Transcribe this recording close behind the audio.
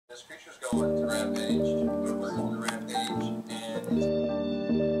This creature's going to Rampage. We're going to Rampage,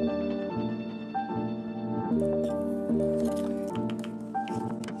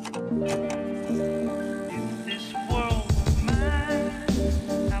 If this world was mine,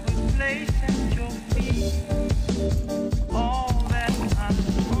 I would place at your feet all that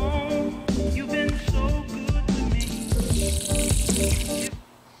I've owned. You've been so good to me.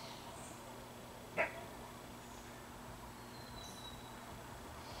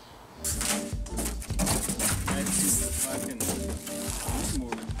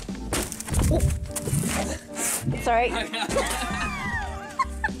 Sorry.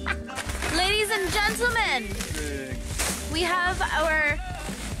 Ladies and gentlemen, we have our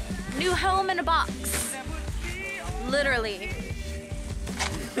new home in a box. Literally.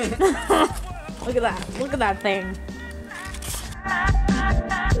 Look at that. Look at that thing.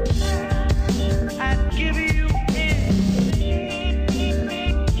 I'd give you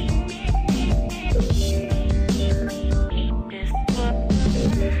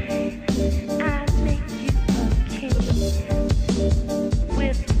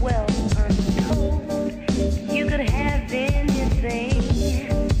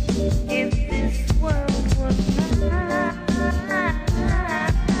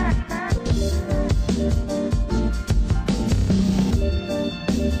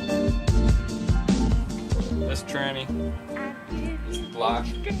this tranny, this block,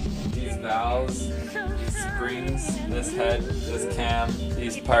 these valves, these springs, this head, this cam,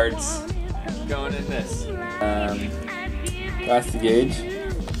 these parts, going in this. Plastic gauge,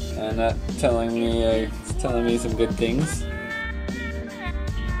 and it's telling me some good things.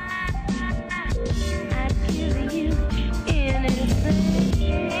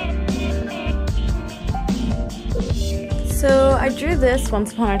 So I drew this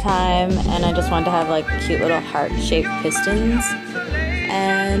once upon a time, and I just wanted to have like cute little heart-shaped pistons.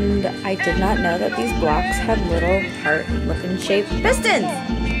 And I did not know that these blocks had little heart-looking shaped pistons.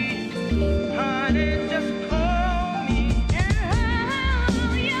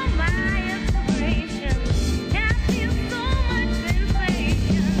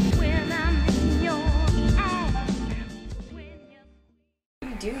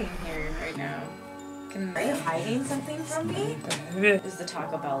 Doing here right now? Are you hiding something from me? It was the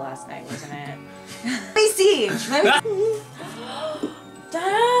Taco Bell last night, wasn't it? Let me see!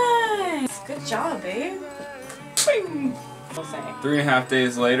 Dang! Good job, babe. We'll say. 3.5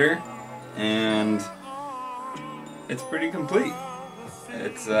 days later, and it's pretty complete.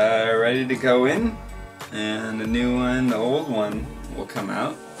 It's ready to go in, and the new one, the old one, will come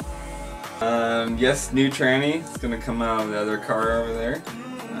out. Yes, new tranny. It's gonna come out of the other car over there.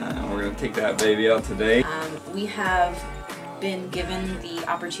 We're going to take that baby out today. We have been given the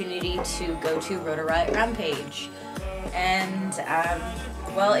opportunity to go to Rampage. And,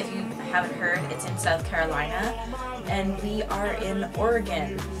 well, if you haven't heard, it's in South Carolina. And we are in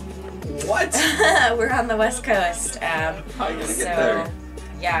Oregon. What? We're on the West Coast. How are you going to get there?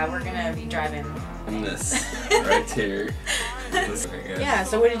 Yeah, we're going to be driving. On this, right here. Yeah,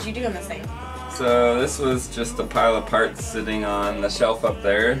 so what did you do on this thing? So this was just a pile of parts sitting on the shelf up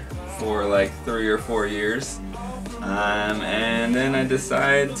there for like 3 or 4 years, and then I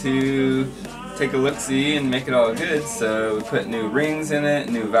decided to take a look-see and make it all good. So we put new rings in it,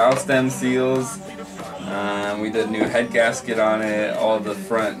 new valve stem seals, we did a new head gasket on it, all the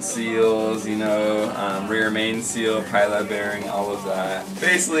front seals, you know, rear main seal, pilot bearing, all of that.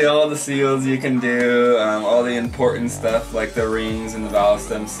 Basically all the seals you can do, all the important stuff like the rings and the valve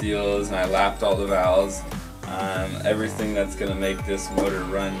stem seals, and I lapped all the valves. Everything that's going to make this motor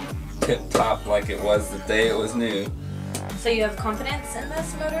run tip-top like it was the day it was new. So you have confidence in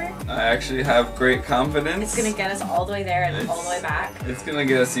this motor? I actually have great confidence. It's going to get us all the way there and all the way back. It's going to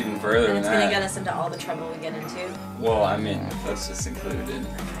get us even further than that. And it's going to get us into all the trouble we get into. Well, I mean, that's just included.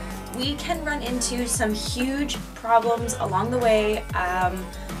 We can run into some huge problems along the way,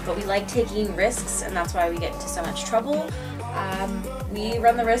 but we like taking risks, and that's why we get into so much trouble. We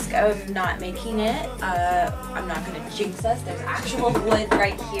run the risk of not making it. I'm not going to jinx us. There's actual wood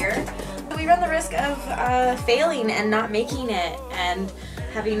right here. We run the risk of failing and not making it, and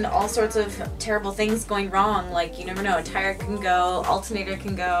having all sorts of terrible things going wrong. Like, you never know, a tire can go, alternator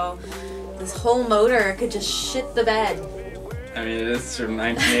can go, this whole motor could just shit the bed. I mean, it is from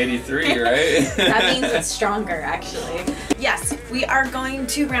 1983, right? That means it's stronger, actually. Yes, we are going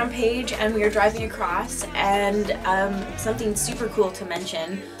to Rampage, and we are driving across, and something super cool to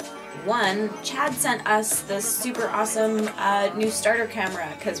mention. One, Chad sent us this super awesome new starter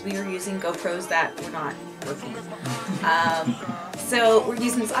camera because we were using GoPros that were not working. So we're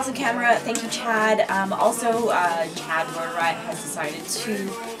using this awesome camera. Thank you, Chad. Also, Chad Motorride has decided to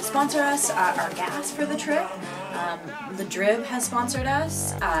sponsor us our gas for the trip. The Drib has sponsored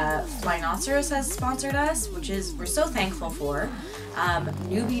us. Flynoceros has sponsored us, which we're so thankful for.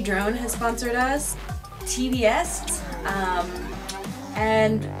 Newbie Drone has sponsored us. TBS,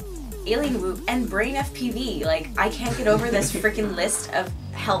 and Helllloooooooo and Brain FPV. Like, I can't get over this freaking list of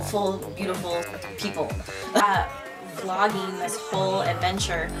helpful, beautiful people. Vlogging this whole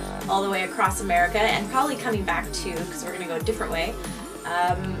adventure all the way across America and probably coming back too, because we're gonna go a different way.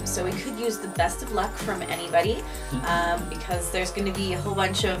 So we could use the best of luck from anybody, because there's gonna be a whole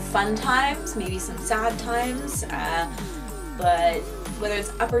bunch of fun times, maybe some sad times, but whether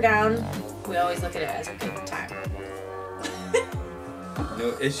it's up or down, we always look at it as a good time.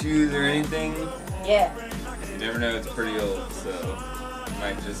 No issues or anything? Yeah. You never know, it's pretty old, so you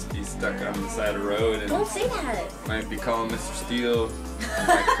might just be stuck on the side of the road and Don't say that. might be calling Mr. Steele. You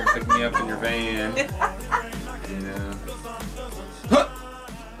might come pick me up in your van. You know. Huh!